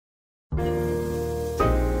Hey,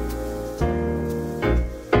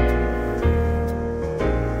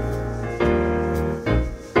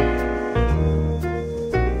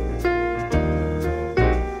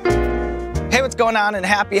 what's going on, and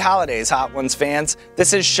happy holidays, Hot Ones fans.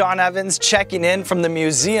 This is Sean Evans checking in from the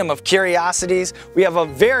Museum of Curiosities. We have a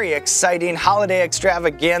very exciting holiday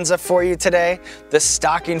extravaganza for you today. The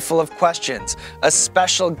stocking full of questions, a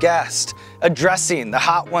special guest addressing the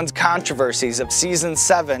Hot Ones controversies of Season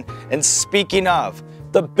 7, and speaking of,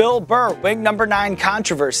 the Bill Burr wing number 9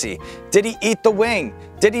 controversy. Did he eat the wing?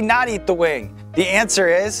 Did he not eat the wing? The answer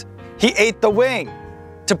is, he ate the wing.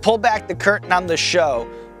 To pull back the curtain on the show,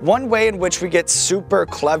 one way in which we get super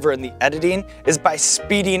clever in the editing is by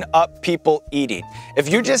speeding up people eating.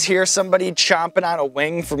 If you just hear somebody chomping on a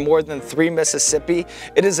wing for more than 3 Mississippi,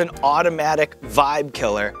 it is an automatic vibe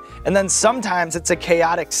killer. And then sometimes it's a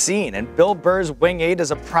chaotic scene, and Bill Burr's Wing 8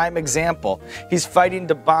 is a prime example. He's fighting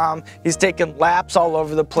to bomb, he's taking laps all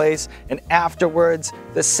over the place, and afterwards,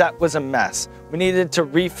 the set was a mess. We needed to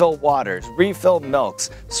refill waters, refill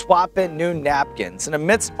milks, swap in new napkins, and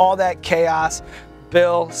amidst all that chaos,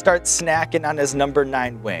 Bill starts snacking on his number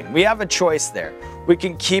 9 wing. We have a choice there. We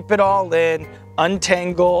can keep it all in,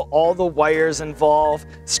 untangle all the wires involved,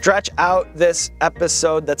 stretch out this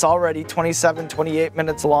episode that's already 27, 28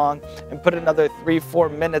 minutes long, and put another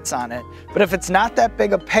 3-4 minutes on it. But if it's not that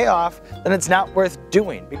big a payoff, then it's not worth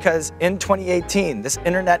doing, because in 2018, this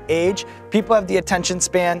internet age, people have the attention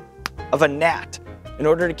span of a gnat. In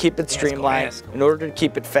order to keep it streamlined, in order to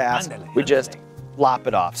keep it fast, we just lop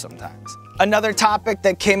it off sometimes. Another topic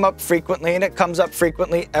that came up frequently, and it comes up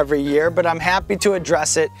frequently every year, but I'm happy to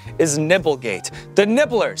address it, is Nibblegate. The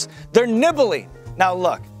nibblers, they're nibbling. Now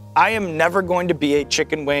look, I am never going to be a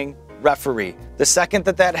chicken wing referee. The second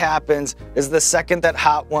that that happens is the second that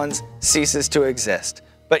Hot Ones ceases to exist.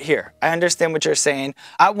 But here, I understand what you're saying.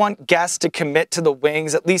 I want guests to commit to the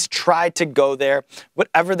wings, at least try to go there,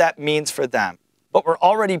 whatever that means for them. But we're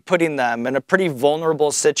already putting them in a pretty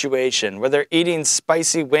vulnerable situation where they're eating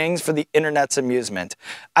spicy wings for the internet's amusement.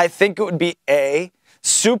 I think it would be A,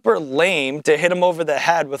 super lame to hit them over the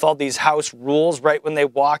head with all these house rules right when they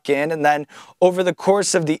walk in, and then over the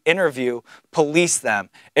course of the interview, police them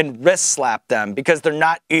and wrist slap them because they're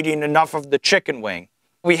not eating enough of the chicken wing.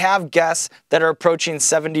 We have guests that are approaching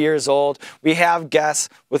 70 years old. We have guests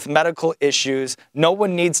with medical issues. No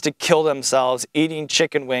one needs to kill themselves eating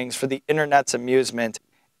chicken wings for the internet's amusement.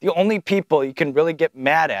 The only people you can really get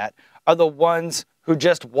mad at are the ones who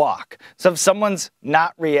just walk. So if someone's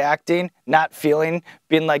not reacting, not feeling,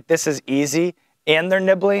 being like this is easy, and they're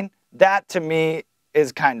nibbling, that to me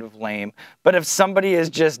is kind of lame. But if somebody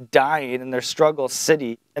is just dying in their struggle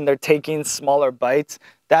city and they're taking smaller bites,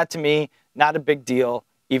 that to me, not a big deal.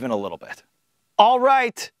 Even a little bit. All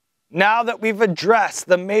right, now that we've addressed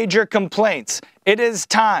the major complaints, it is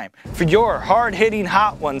time for your hard-hitting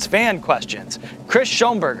Hot Ones fan questions. Chris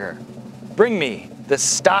Schoenberger, bring me the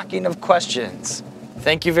stocking of questions.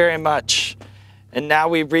 Thank you very much. And now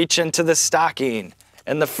we reach into the stocking.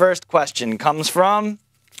 And the first question comes from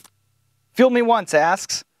Fuel Me Once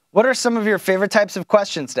asks, what are some of your favorite types of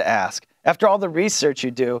questions to ask? After all the research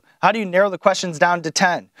you do, how do you narrow the questions down to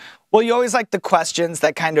 10? Well, you always like the questions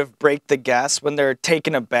that kind of break the guest when they're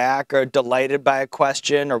taken aback or delighted by a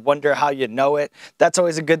question or wonder how you know it. That's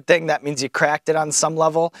always a good thing. That means you cracked it on some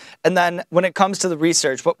level. And then when it comes to the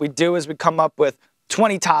research, what we do is we come up with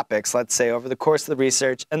 20 topics, let's say, over the course of the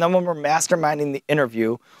research. And then when we're masterminding the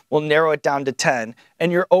interview, we'll narrow it down to 10.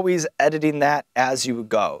 And you're always editing that as you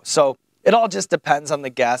go. So it all just depends on the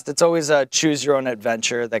guest. It's always a choose your own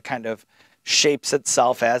adventure that kind of shapes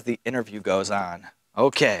itself as the interview goes on.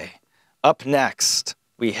 Okay, up next,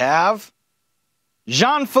 we have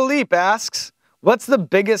Jean-Philippe asks, what's the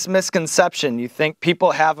biggest misconception you think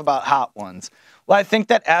people have about Hot Ones? Well, I think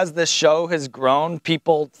that as this show has grown,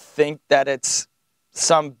 people think that it's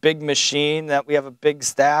some big machine, that we have a big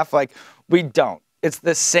staff. Like, we don't. It's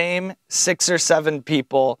the same 6 or 7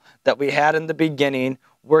 people that we had in the beginning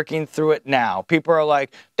working through it now. People are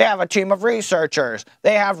like, they have a team of researchers,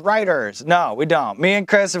 they have writers. No, we don't. Me and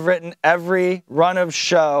Chris have written every run of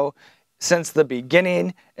show since the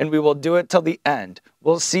beginning, and we will do it till the end.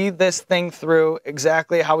 We'll see this thing through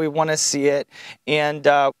exactly how we want to see it, and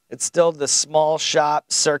it's still the small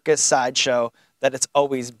shop circus sideshow that it's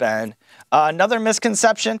always been. Another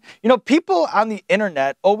misconception, you know, people on the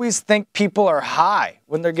internet always think people are high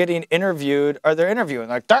when they're getting interviewed or they're interviewing.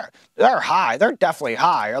 Like, they're high, they're definitely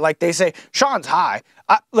high. Or like they say, Sean's high.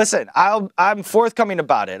 Listen, I'm forthcoming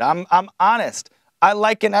about it. I'm honest. I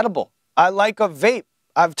like an edible. I like a vape.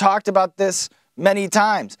 I've talked about this many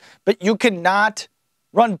times. But you cannot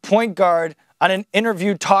run point guard on an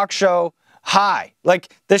interview talk show high.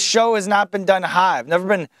 Like, this show has not been done high. I've never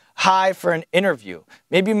been high for an interview.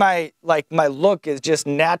 Maybe my look is just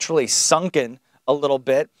naturally sunken a little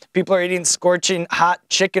bit. People are eating scorching hot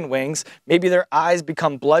chicken wings. Maybe their eyes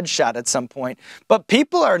become bloodshot at some point. But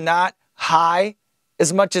people are not high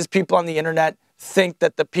as much as people on the internet think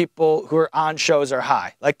that the people who are on shows are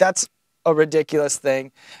high. Like, that's a ridiculous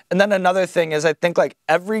thing. And then another thing is, I think like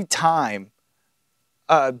every time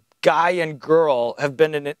a guy and girl have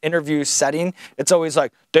been in an interview setting, it's always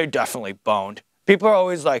like, they definitely boned. People are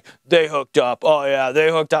always like, they hooked up. Oh yeah,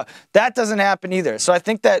 they hooked up. That doesn't happen either. So I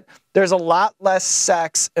think that there's a lot less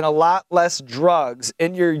sex and a lot less drugs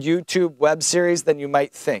in your YouTube web series than you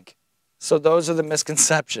might think. So those are the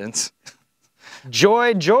misconceptions.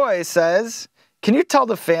 Joy says, can you tell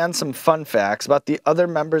the fans some fun facts about the other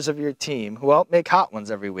members of your team who help make Hot Ones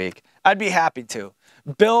every week? I'd be happy to.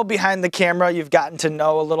 Bill behind the camera, you've gotten to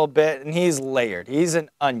know a little bit, and he's layered. He's an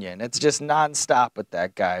onion. It's just nonstop with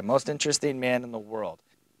that guy. Most interesting man in the world.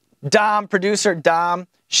 Dom, producer Dom,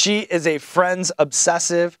 she is a Friends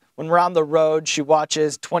obsessive. When we're on the road, she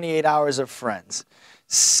watches 28 hours of Friends.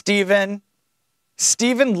 Steven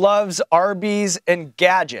loves Arby's and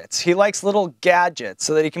gadgets. He likes little gadgets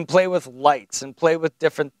so that he can play with lights and play with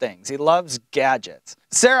different things. He loves gadgets.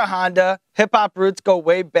 Sarah Honda, hip-hop roots go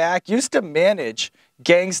way back, used to manage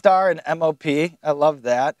Gangstar and MOP. I love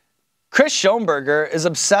that. Chris Schoenberger is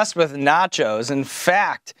obsessed with nachos. In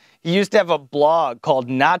fact, he used to have a blog called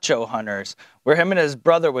Nacho Hunters, where him and his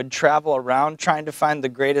brother would travel around trying to find the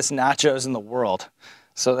greatest nachos in the world.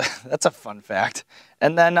 So that's a fun fact.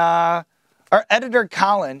 And then our editor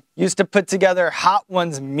Colin used to put together Hot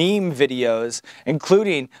Ones meme videos,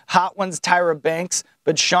 including Hot Ones Tyra Banks,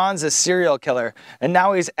 but Sean's a serial killer, and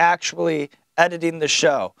now he's actually editing the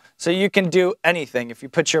show. So you can do anything if you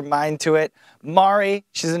put your mind to it. Mari,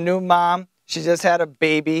 she's a new mom. She just had a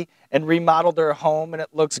baby and remodeled her home, and it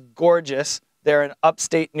looks gorgeous there in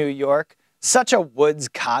upstate New York. Such a woods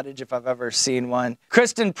cottage if I've ever seen one.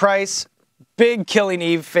 Kristen Price, big Killing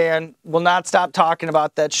Eve fan, will not stop talking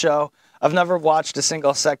about that show. I've never watched a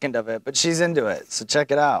single second of it, but she's into it, so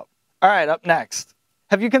check it out. All right, up next.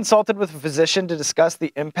 Have you consulted with a physician to discuss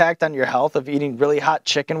the impact on your health of eating really hot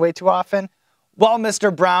chicken way too often? Well,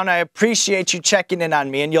 Mr. Brown, I appreciate you checking in on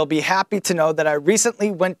me, and you'll be happy to know that I recently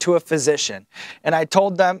went to a physician, and I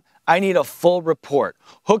told them I need a full report.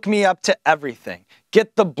 Hook me up to everything.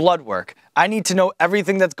 Get the blood work. I need to know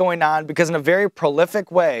everything that's going on because in a very prolific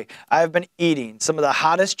way, I have been eating some of the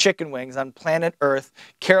hottest chicken wings on planet Earth,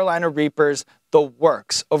 Carolina Reapers, the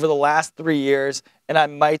works over the last 3 years, and I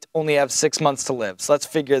might only have 6 months to live. So let's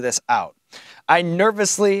figure this out. I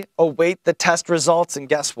nervously await the test results, and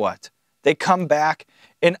guess what? They come back,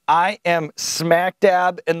 and I am smack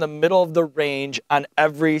dab in the middle of the range on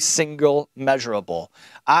every single measurable.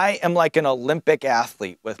 I am like an Olympic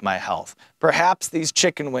athlete with my health. Perhaps these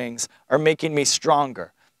chicken wings are making me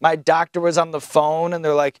stronger. My doctor was on the phone, and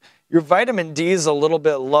they're like, your vitamin D is a little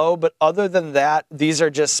bit low, but other than that, these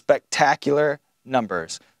are just spectacular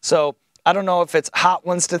numbers. So I don't know if it's Hot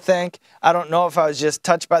Ones to thank. I don't know if I was just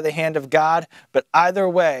touched by the hand of God, but either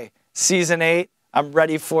way, season 8, I'm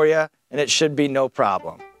ready for you, and it should be no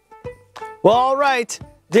problem. Well, all right,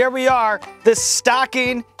 there we are. The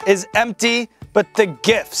stocking is empty, but the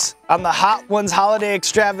gifts on the Hot Ones holiday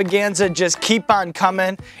extravaganza just keep on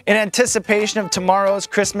coming. In anticipation of tomorrow's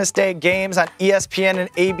Christmas Day games on ESPN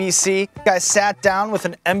and ABC, I sat down with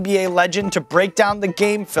an NBA legend to break down the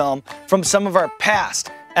game film from some of our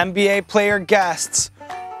past NBA player guests.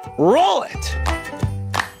 Roll it!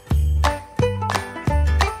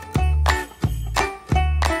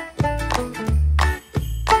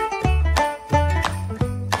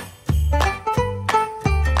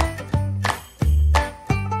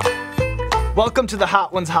 Welcome to the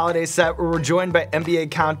Hot Ones holiday set, where we're joined by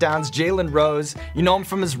NBA Countdown's Jalen Rose. You know him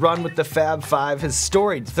from his run with the Fab Five, his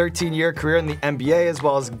storied 13-year career in the NBA, as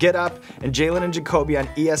well as Get Up and Jalen and Jacoby on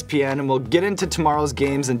ESPN, and we'll get into tomorrow's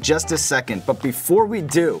games in just a second. But before we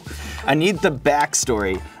do, I need the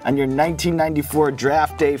backstory on your 1994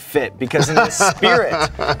 draft day fit, because in the spirit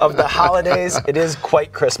of the holidays, it is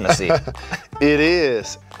quite Christmassy. It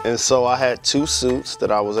is. And so I had 2 suits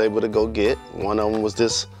that I was able to go get. One of them was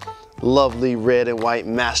this lovely red and white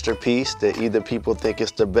masterpiece that either people think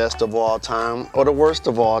it's the best of all time or the worst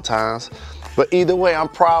of all times. But either way, I'm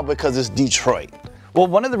proud because it's Detroit. Well,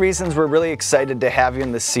 one of the reasons we're really excited to have you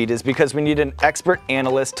in this seat is because we need an expert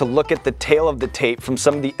analyst to look at the tale of the tape from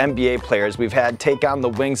some of the NBA players we've had take on the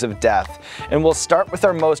wings of death. And we'll start with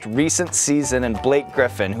our most recent season and Blake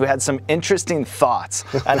Griffin, who had some interesting thoughts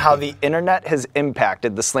on how the internet has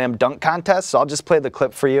impacted the slam dunk contest. So I'll just play the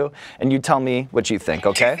clip for you and you tell me what you think,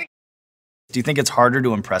 okay? Do you think it's harder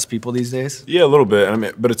to impress people these days? Yeah, a little bit. I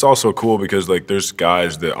mean, but it's also cool because like there's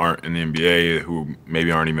guys that aren't in the NBA who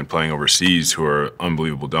maybe aren't even playing overseas who are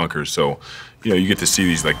unbelievable dunkers. So, you know, you get to see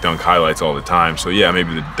these like dunk highlights all the time. So yeah,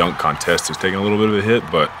 maybe the dunk contest is taking a little bit of a hit,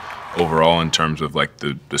 but overall in terms of like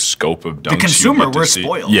the scope of dunks, the consumer, we're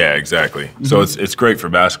spoiled. Yeah, exactly. Mm-hmm. So it's great for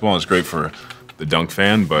basketball, and it's great for the dunk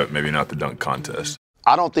fan, but maybe not the dunk contest.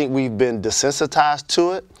 I don't think we've been desensitized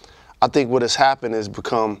to it. I think what has happened is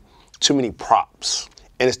become too many props,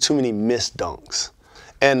 and it's too many missed dunks.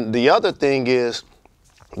 And the other thing is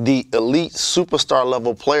the elite superstar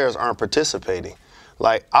level players aren't participating.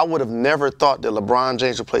 Like, I would have never thought that LeBron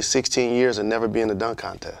James would play 16 years and never be in the dunk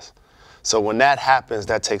contest. So when that happens,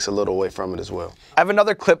 that takes a little away from it as well. I have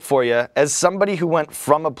another clip for you. As somebody who went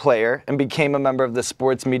from a player and became a member of the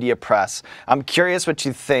sports media press, I'm curious what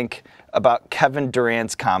you think about Kevin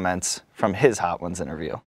Durant's comments from his Hot Ones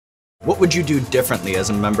interview. What would you do differently as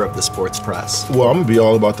a member of the sports press? Well, I'm gonna be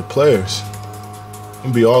all about the players. I'm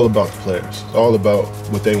gonna be all about the players. It's all about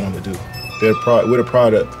what they want to do. We're the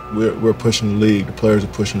product. We're pushing the league. The players are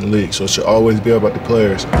pushing the league. So it should always be about the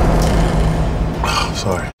players. Oh,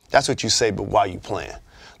 sorry. That's what you say, but while you playing.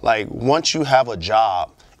 Like, once you have a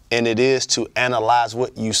job and it is to analyze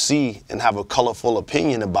what you see and have a colorful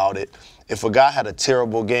opinion about it, if a guy had a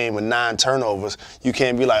terrible game with 9 turnovers, you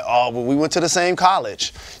can't be like, oh, well, we went to the same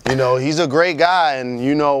college. You know, he's a great guy and,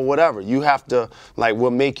 you know, whatever. You have to, like,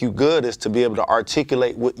 what make you good is to be able to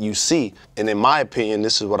articulate what you see. And in my opinion,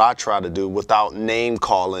 this is what I try to do without name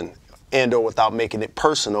calling and or without making it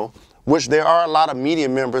personal, which there are a lot of media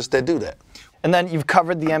members that do that. And then you've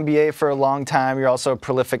covered the NBA for a long time. You're also a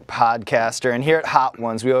prolific podcaster. And here at Hot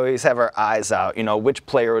Ones, we always have our eyes out. You know, which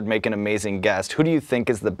player would make an amazing guest? Who do you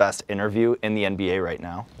think is the best interview in the NBA right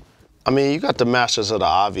now? I mean, you got the masters of the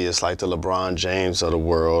obvious, like the LeBron James of the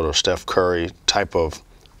world or Steph Curry type of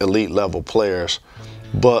elite level players.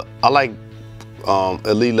 But I like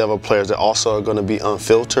elite level players that also are going to be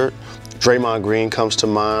unfiltered. Draymond Green comes to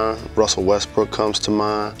mind, Russell Westbrook comes to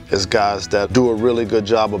mind, as guys that do a really good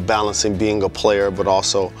job of balancing being a player but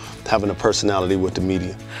also having a personality with the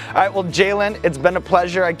media. All right, well, Jalen, it's been a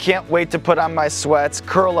pleasure. I can't wait to put on my sweats,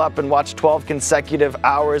 curl up, and watch 12 consecutive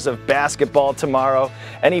hours of basketball tomorrow.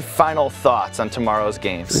 Any final thoughts on tomorrow's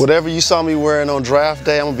games? Whatever you saw me wearing on draft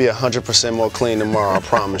day, I'm going to be 100% more clean tomorrow, I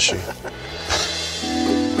promise you.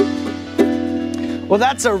 Well,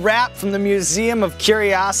 that's a wrap from the Museum of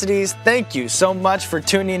Curiosities. Thank you so much for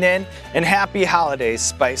tuning in, and happy holidays,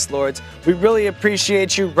 Spice Lords. We really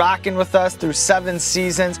appreciate you rocking with us through 7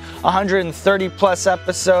 seasons, 130 plus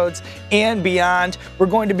episodes, and beyond. We're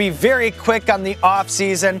going to be very quick on the off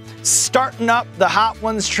season, starting up the Hot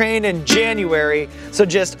Ones train in January. So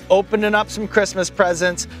just opening up some Christmas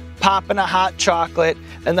presents, popping a hot chocolate,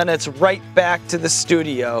 and then it's right back to the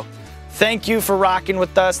studio. Thank you for rocking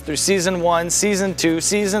with us through Season 1, Season 2,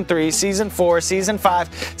 Season 3, Season 4, Season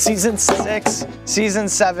 5, Season 6, Season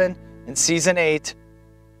 7, and Season 8.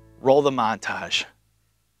 Roll the montage.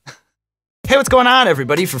 Hey, what's going on,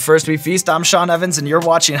 everybody? For First We Feast, I'm Sean Evans, and you're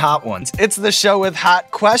watching Hot Ones. It's the show with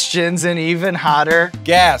hot questions and even hotter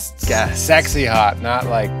guests. Guests. Sexy hot, not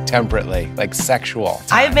like temperately, like sexual.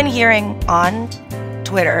 I've been hearing on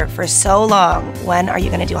Twitter for so long, when are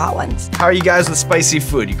you gonna do Hot Ones? How are you guys with spicy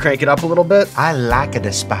food? You crank it up a little bit? I like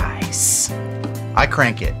the spice. I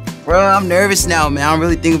crank it. Bro, I'm nervous now, man. I don't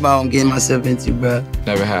really think about what I'm getting myself into, bro.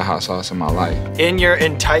 Never had hot sauce in my life. In your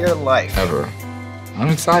entire life? Ever. I'm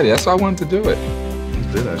excited. That's why I wanted to do it. Let's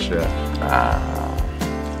do that shit.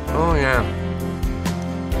 Oh yeah.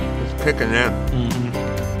 It's kicking in.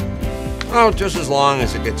 Oh, just as long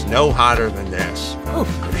as it gets no hotter than this. Oof.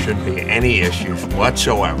 There shouldn't be any issues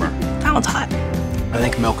whatsoever. That one's hot. I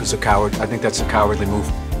think milk is a coward. I think that's a cowardly move.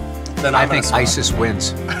 Then I think ISIS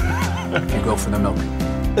wins if you go for the milk.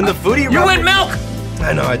 In the foodie You win milk!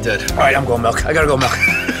 I know I did. All right, I'm going milk. I gotta go milk.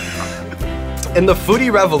 And the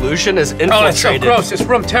foodie revolution is infiltrated. Oh, it's so gross. It's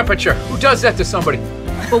room temperature. Who does that to somebody?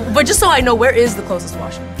 But just so I know, where is the closest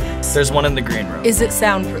washroom? There's one in the green room. Is it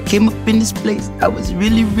soundproof? Came up in this place, I was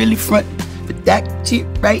really front. But that shit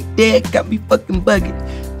right there got me fucking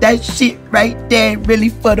bugging. That shit right there really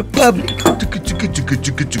for the public.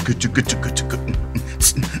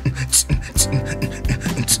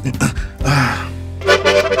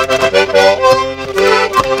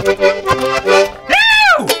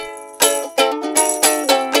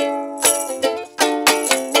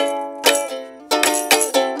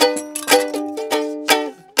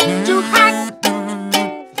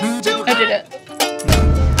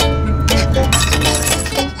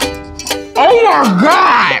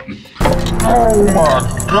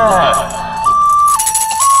 I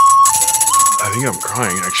think I'm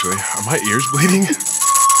crying, actually. Are my ears bleeding?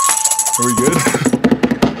 Are we good?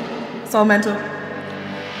 It's all mental.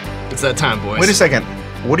 It's that time, boys. Wait a second.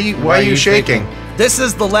 Why are you shaking? This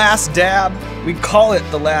is the last dab. We call it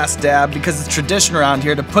the last dab because it's tradition around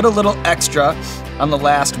here to put a little extra on the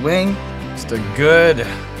last wing. Just a good,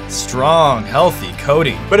 strong, healthy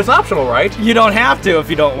coating. But it's optional, right? You don't have to if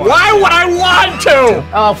you don't want to. Why would I want to?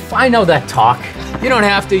 Oh, I know that talk. You don't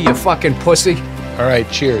have to, you fucking pussy. All right,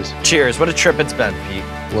 cheers. Cheers. What a trip it's been, Pete.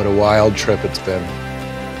 What a wild trip it's been.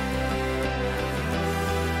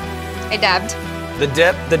 I dabbed. The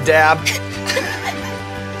dip, the dab,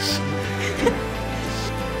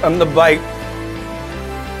 and the bite.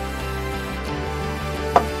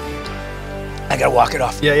 I gotta walk it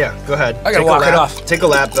off. Yeah, go ahead. I gotta walk it off. Take a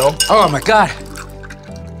lap, Bill. Oh my God.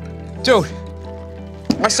 Dude,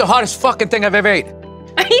 that's the hottest fucking thing I've ever ate.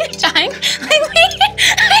 Are you dying? I'm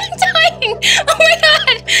dying. Oh my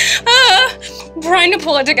God. I'm trying to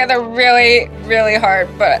pull it together really, really hard,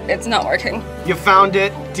 but it's not working. You found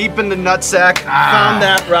it deep in the nutsack. Found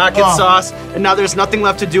that rocket sauce, and now there's nothing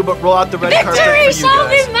left to do but roll out the red carpet for you solve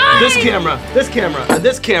guys. is mine. This camera, and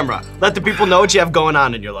this camera. Let the people know what you have going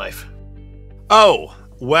on in your life. Oh,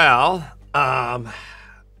 well,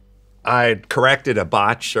 I corrected a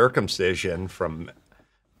botched circumcision from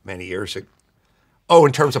many years ago. Oh,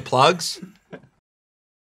 in terms of plugs?